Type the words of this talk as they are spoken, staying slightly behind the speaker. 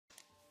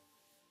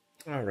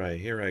All right,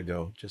 here I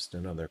go. Just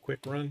another quick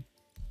run.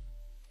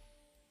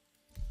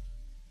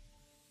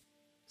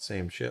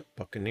 Same ship,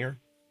 Buccaneer.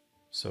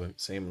 So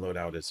same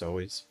loadout as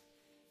always.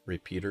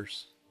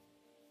 Repeaters.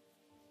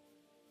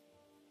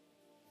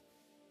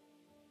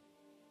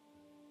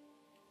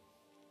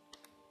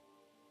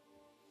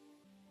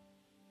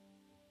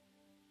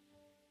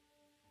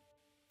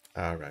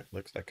 All right,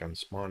 looks like I'm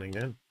spawning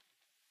in.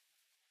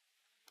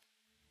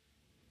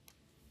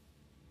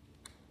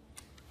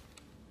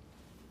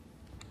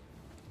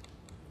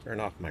 Turn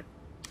off my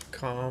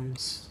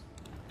comms.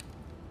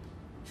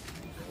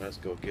 Let's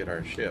go get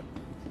our ship.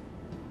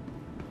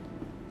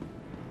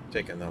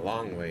 Taking the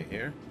long way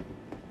here.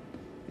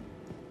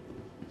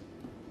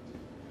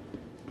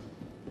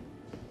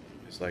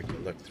 Just like to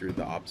look through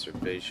the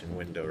observation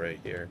window right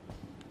here.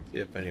 See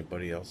if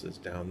anybody else is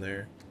down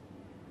there.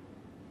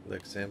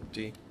 Looks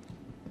empty.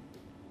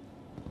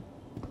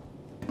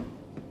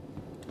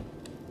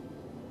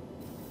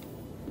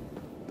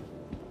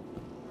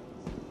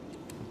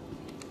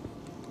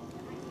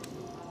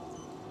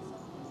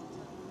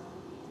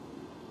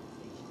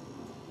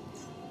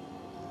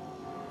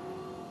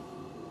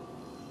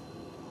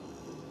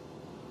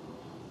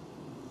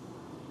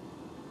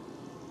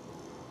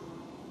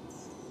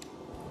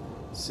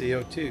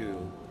 CO2.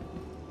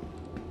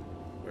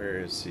 Where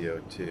is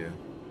CO2?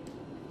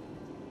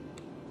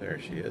 There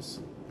she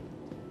is.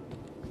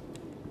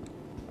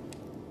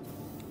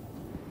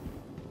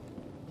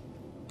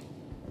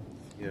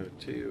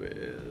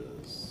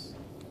 CO2 is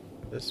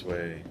this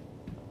way.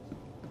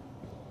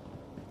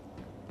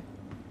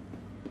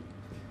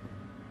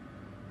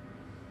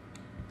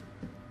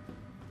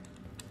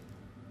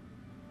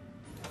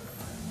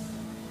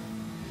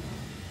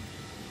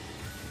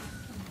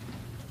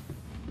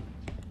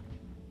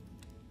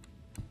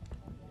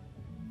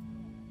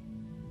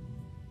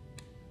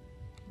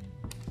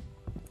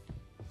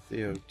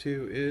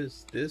 CO2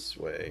 is this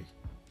way.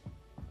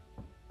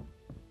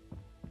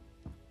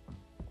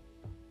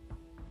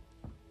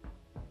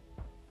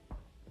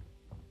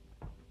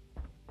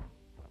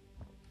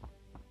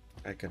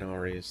 I can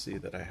already see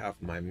that I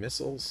have my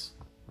missiles.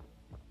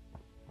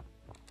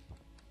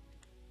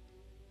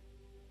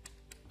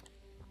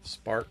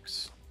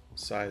 Sparks,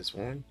 size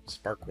 1.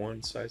 Spark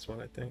 1, size 1,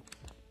 I think.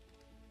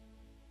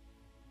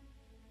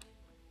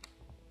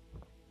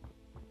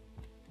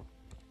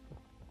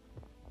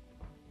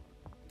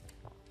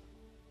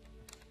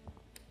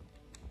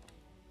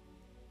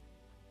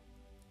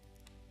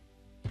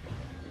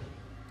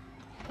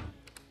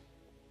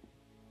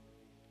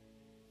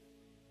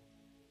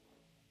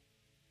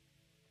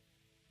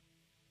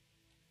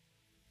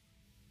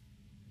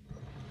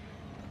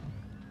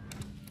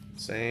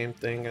 Same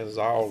thing as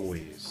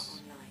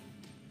always.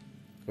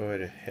 Go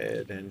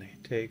ahead and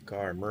take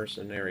our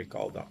mercenary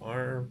call to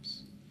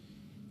arms.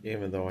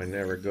 Even though I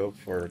never go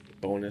for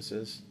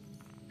bonuses.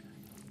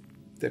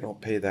 They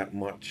don't pay that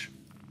much.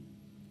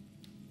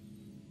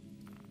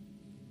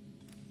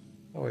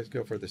 Always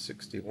go for the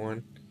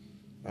 61.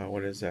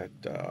 What is that?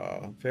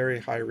 Very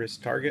high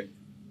risk target.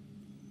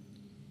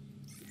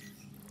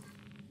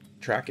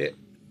 Track it.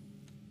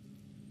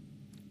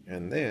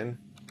 And then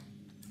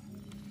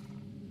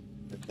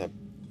with the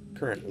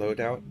current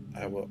loadout,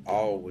 I will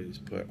always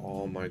put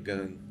all my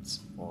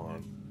guns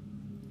on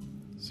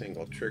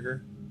single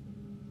trigger.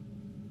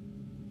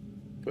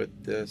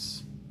 Put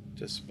this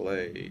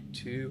display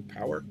to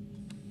power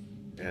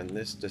and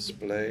this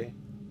display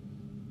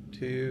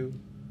to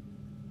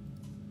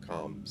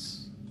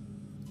comms.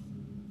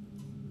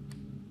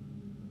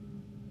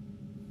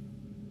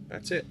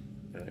 That's it.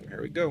 And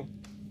here we go.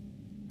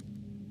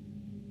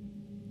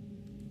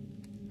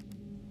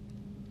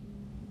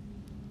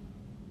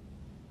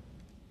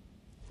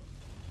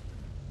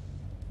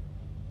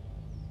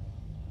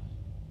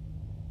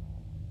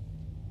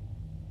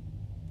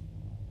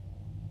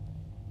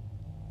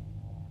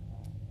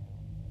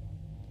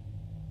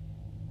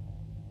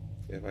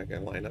 See if I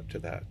can line up to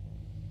that.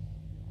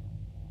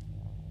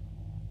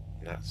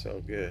 Not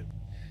so good.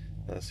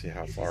 Let's see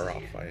how far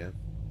off I am.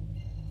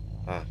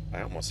 Ah,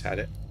 I almost had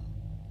it.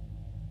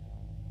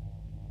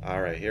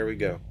 Alright, here we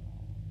go.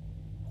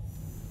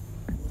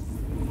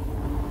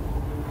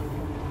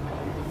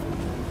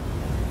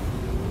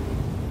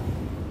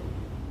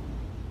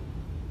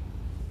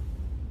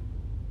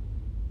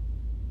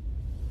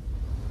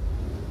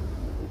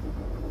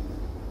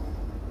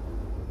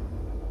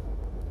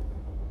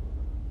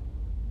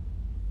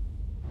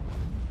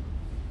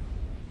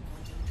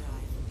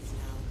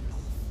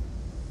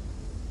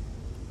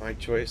 My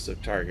choice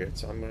of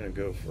targets, I'm gonna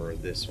go for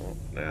this one.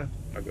 Nah,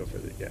 I'll go for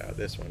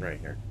this one right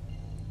here.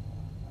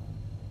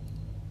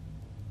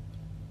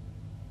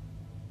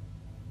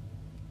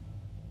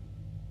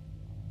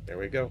 There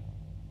we go.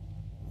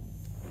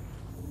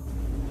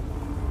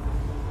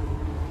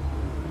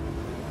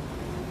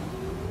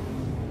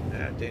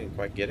 Nah, didn't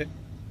quite get it.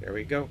 There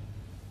we go.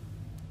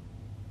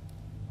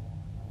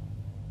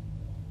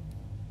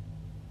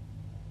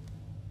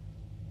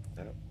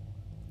 No.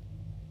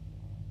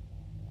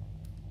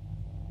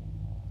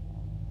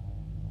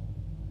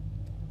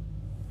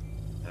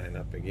 Line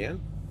up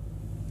again.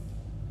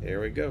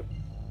 Here we go.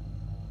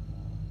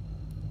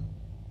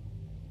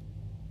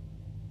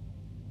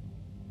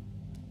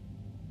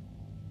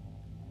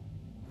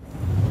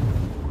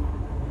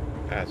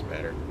 That's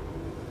better.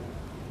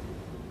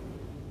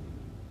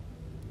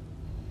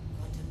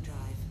 Quantum drive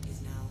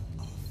is now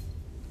off.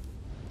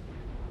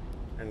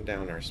 Turn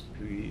down our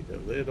speed a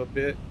little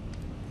bit.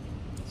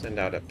 Send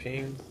out a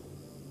ping.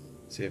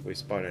 See if we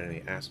spot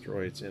any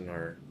asteroids in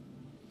our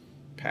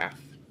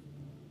path.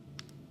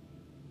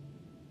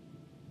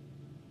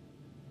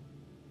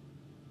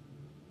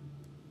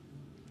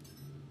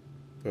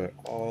 Put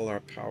all our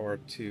power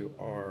to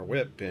our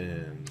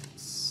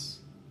weapons.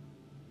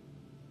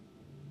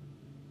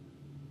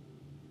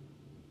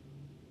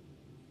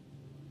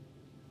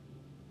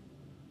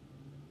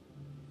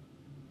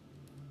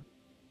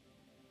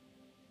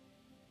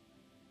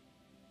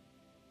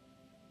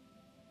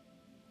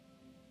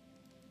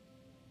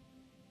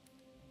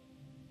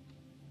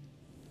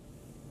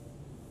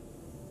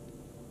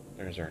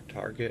 There's our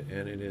target,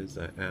 and it is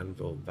the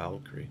Anvil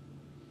Valkyrie.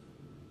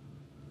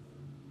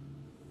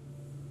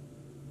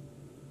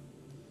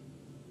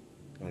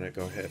 I'm going to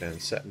go ahead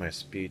and set my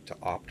speed to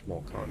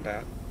optimal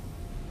combat.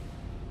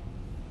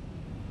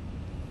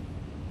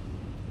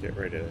 Get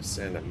ready to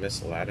send a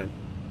missile at him.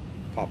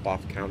 Pop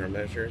off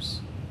countermeasures.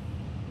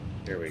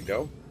 Here we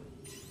go.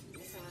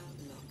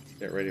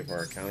 Get ready for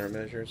our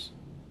countermeasures.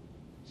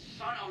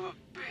 Son of a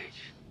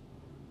bitch!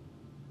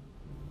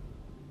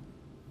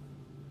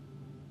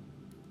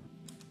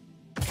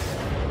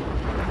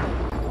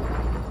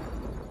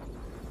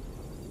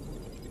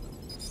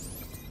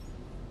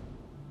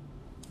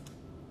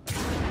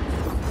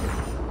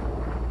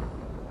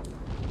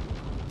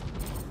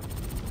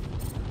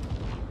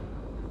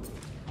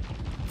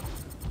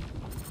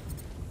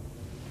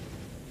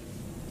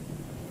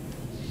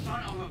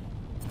 Son of a...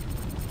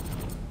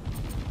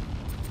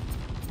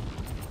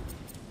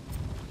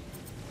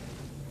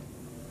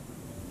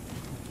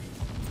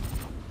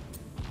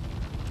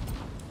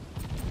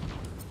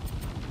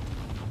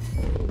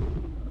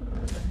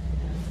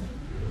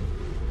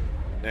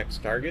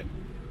 Next target.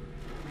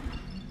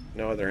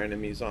 No other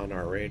enemies on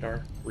our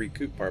radar.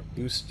 Recoup our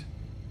boost.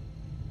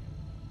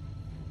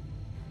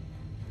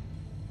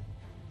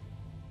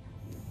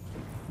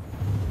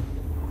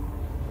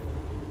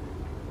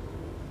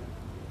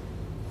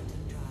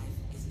 Quantum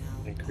drive is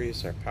now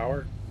Increase our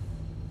power.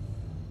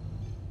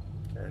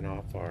 Turn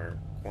off our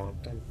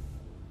quantum.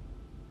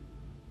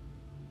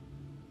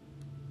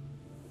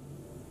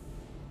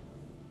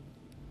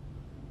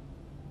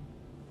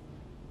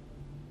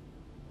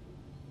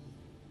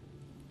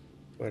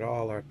 Put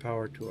all our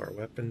power to our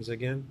weapons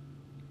again.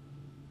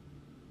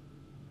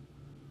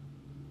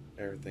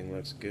 Everything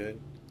looks good.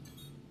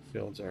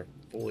 Fields are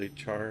fully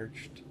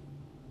charged.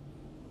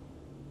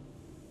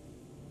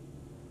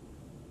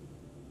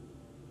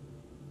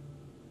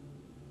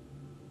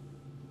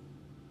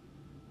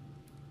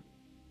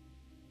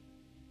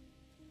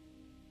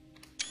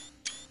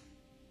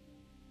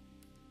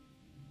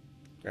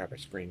 Grab a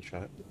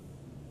screenshot.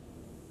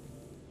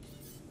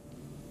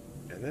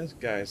 And this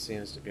guy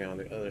seems to be on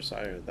the other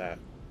side of that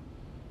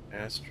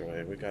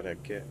asteroid. We gotta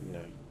get in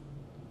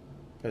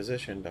a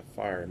position to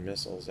fire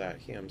missiles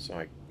at him, so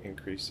I'm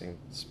increasing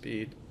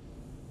speed.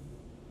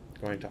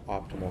 Going to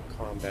optimal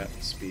combat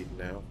speed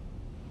now.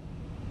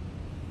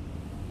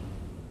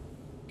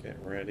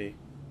 Getting ready.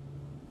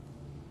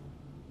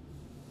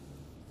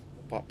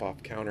 Pop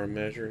off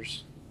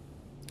countermeasures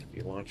if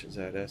he launches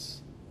at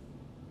us.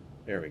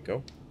 There we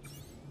go.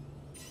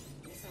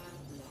 missile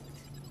locked.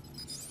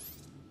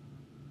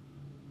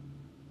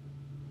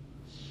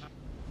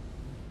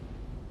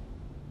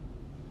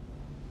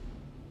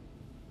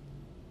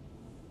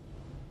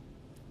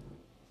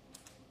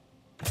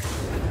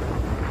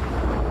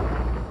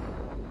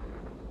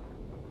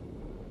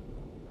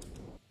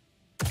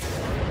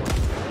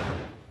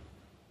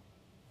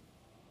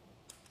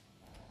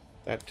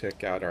 That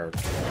took out our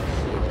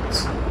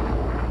shields.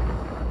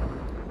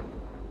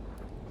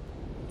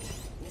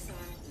 Missile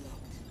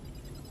locked.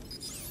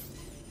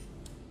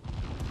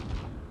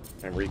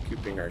 I'm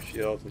recouping our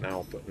shields,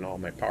 now putting all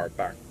my power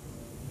back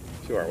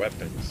to our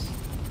weapons.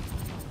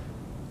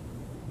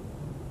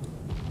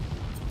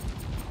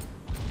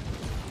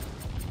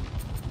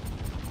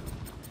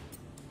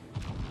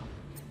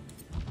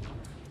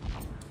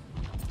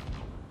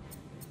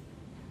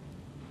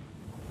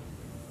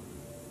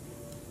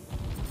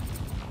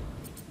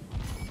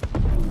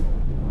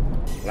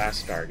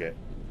 Last target.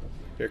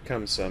 Here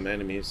comes some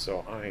enemies,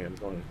 so I am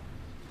going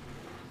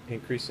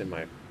increasing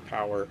my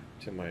power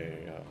to my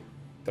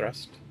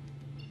thrust.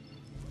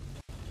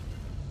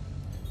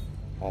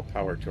 All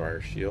power to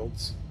our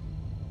shields.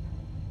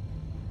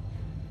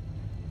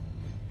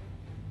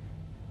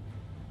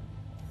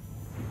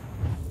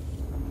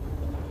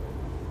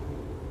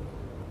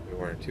 We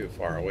weren't too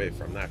far away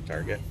from that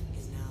target.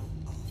 Is now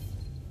off.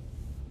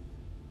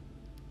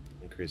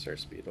 Increase our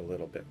speed a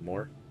little bit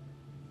more.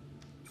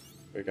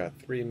 We got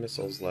 3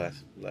 missiles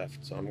left,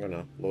 so I'm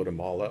gonna load them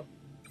all up.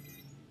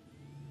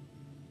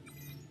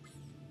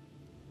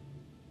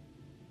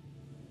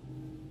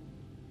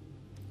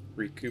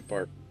 recoup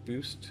our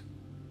boost.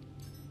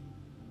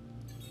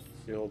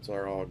 Shields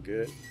are all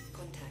good.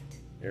 Contact.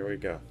 Here we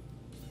go.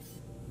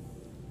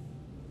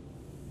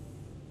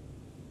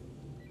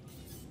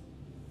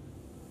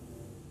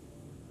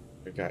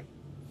 We got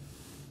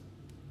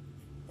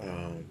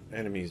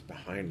enemies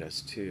behind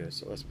us too,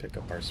 so let's pick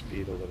up our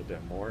speed a little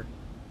bit more.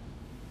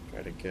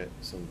 Try to get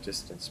some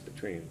distance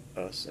between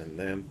us and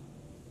them.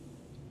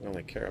 We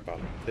only care about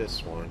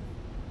this one.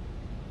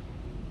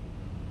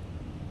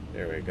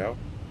 There we go.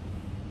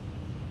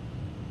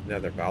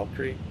 Another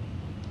Valkyrie.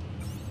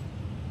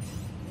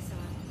 Missile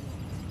locked.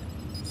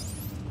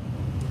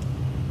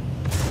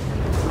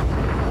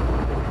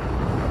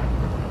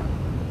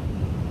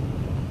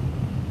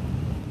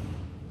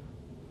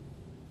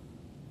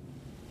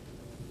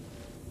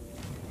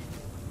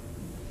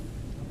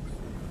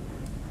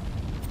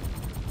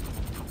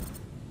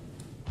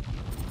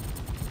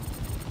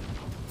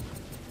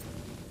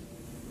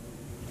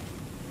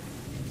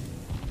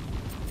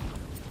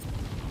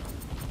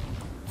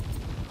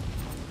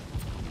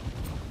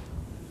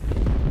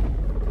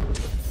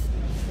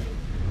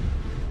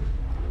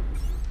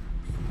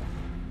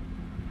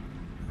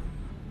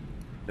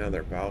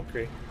 Another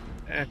Valkyrie.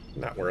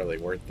 Not really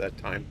worth that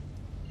time.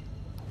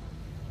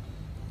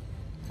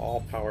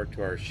 All power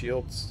to our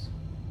shields.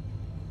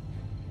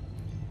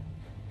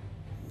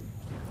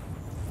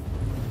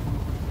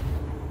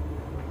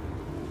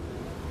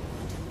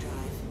 Quantum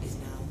drive is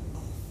now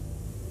off.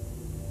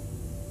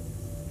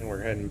 And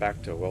we're heading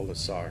back to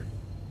Wildasar.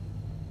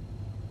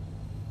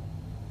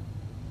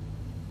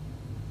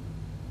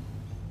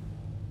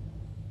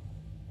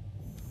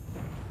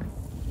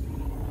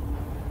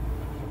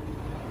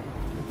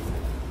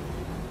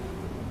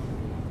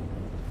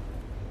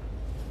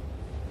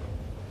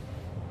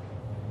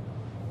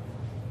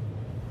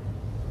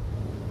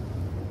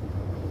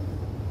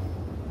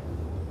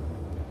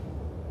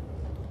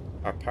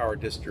 Our power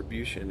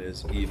distribution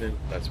is even.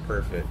 That's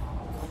perfect.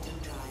 Quantum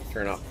drive.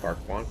 Turn off our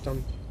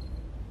quantum.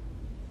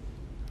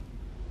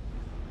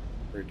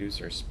 Reduce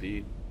our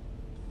speed.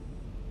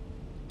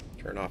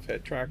 Turn off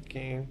head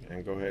tracking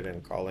and go ahead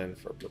and call in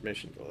for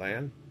permission to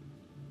land.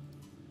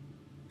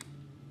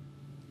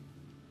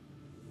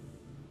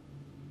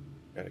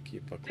 Gotta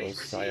keep a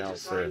close eye out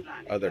for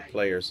other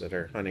players that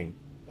are hunting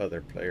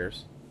other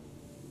players.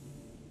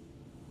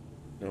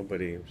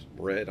 Nobody's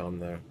red on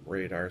the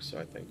radar, so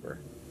I think we're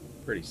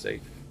pretty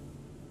safe.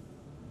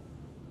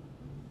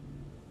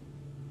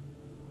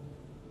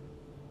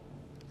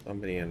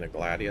 Somebody in the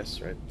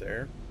Gladius right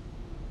there.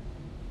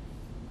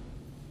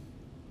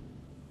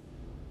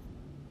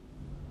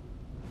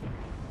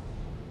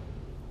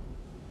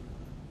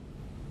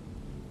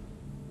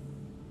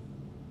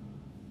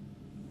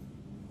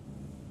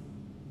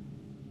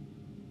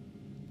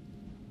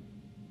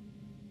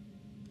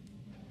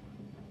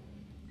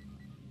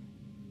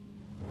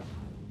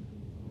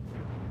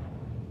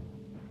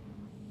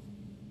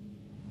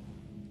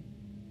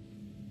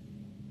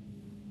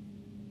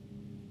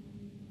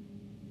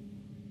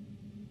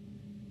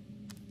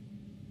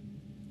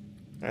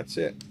 That's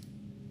it.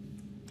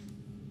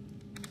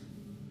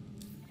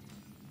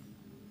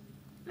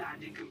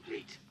 Landing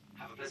complete.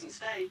 Have a pleasant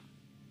stay.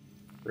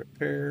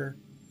 Repair.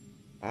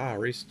 Ah,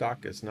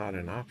 restock is not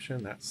an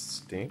option. That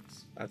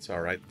stinks. That's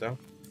alright though.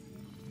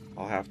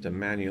 I'll have to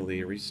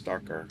manually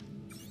restock our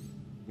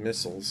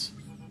missiles.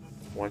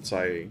 Once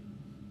I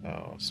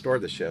store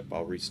the ship,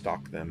 I'll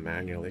restock them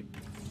manually.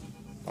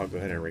 I'll go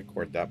ahead and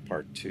record that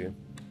part too.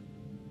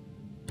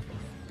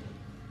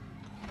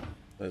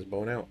 Let's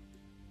bone out.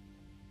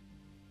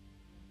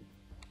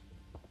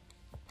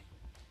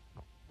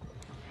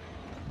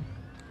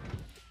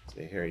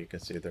 See here, you can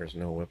see there's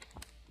no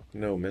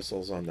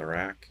missiles on the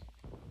rack.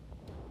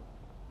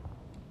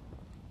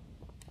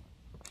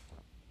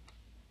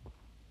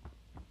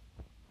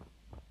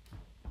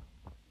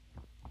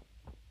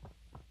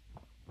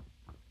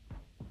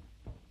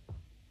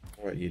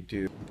 What you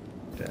do,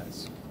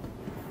 desk.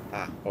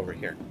 Ah, over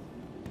here.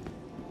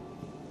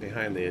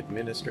 Behind the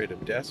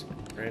administrative desk,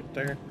 right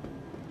there.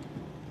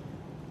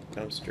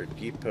 Dumpster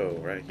depot,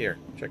 right here.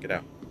 Check it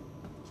out.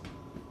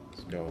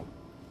 Let's go.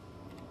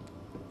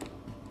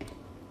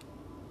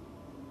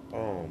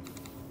 Boom.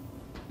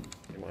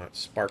 You want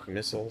spark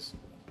missiles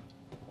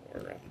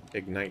or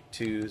ignite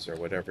 2s or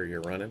whatever you're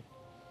running.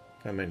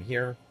 Come in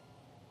here.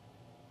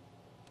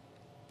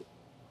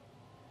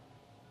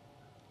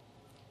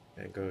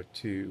 And go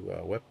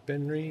to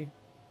weaponry,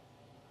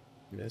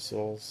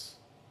 missiles,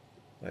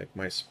 like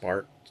my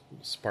spark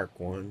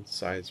 1,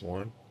 size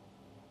 1.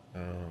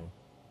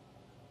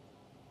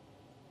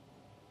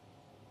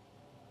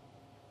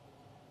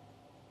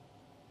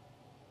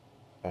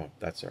 Oh,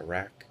 that's a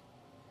rack.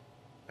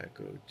 I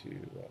go to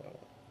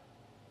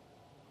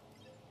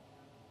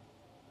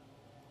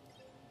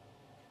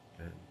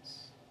I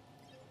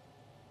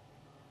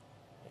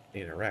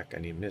need a rack. I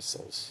need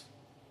missiles.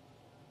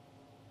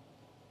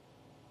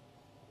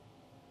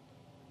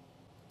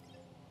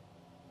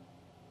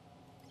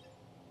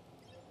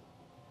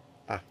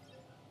 Ah,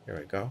 here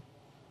we go.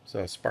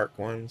 So spark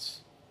 1s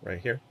right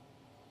here.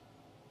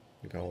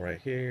 Go right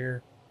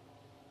here.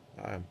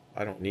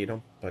 I don't need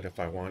them, but if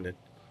I wanted,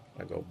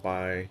 I go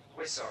buy,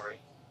 We're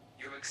sorry.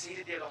 You've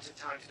exceeded the allotted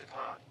time to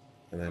depart.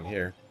 and then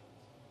here,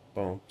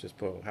 boom, just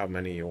put how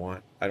many you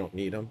want. I don't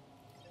need them,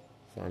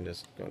 so I'm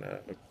just gonna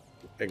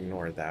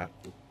ignore that.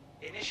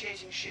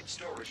 Initiating ship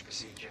storage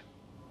procedure.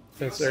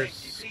 Since they're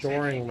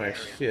storing my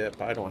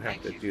ship, I don't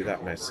have to do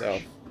that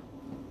myself.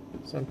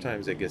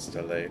 Sometimes it gets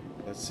delayed.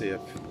 Let's see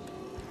if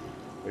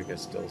we can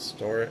still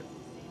store it.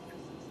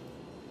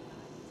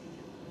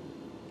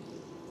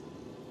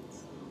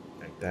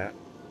 Like that.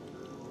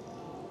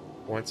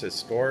 Once it's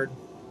stored,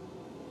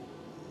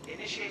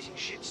 Initiating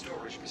ship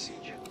storage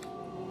procedure.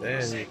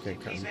 then you can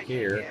come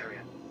here,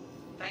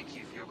 Thank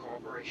you for your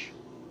cooperation.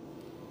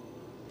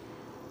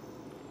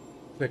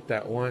 click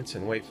that once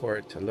and wait for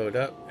it to load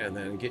up, and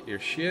then get your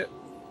ship.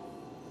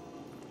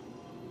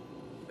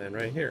 Then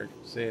right here,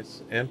 see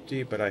it's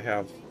empty, but I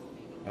have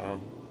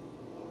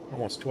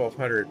almost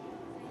 1,200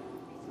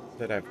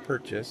 that I've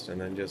purchased,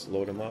 and then just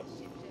load them up.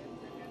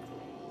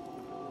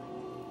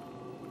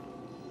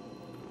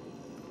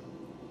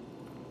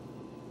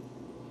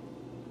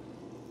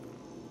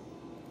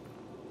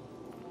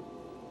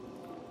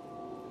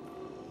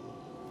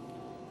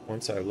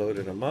 Once I've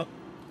loaded them up,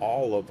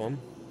 all of them,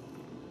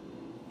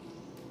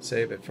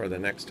 save it for the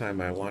next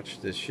time I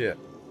launch this ship.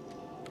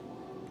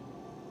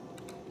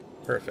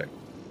 Perfect.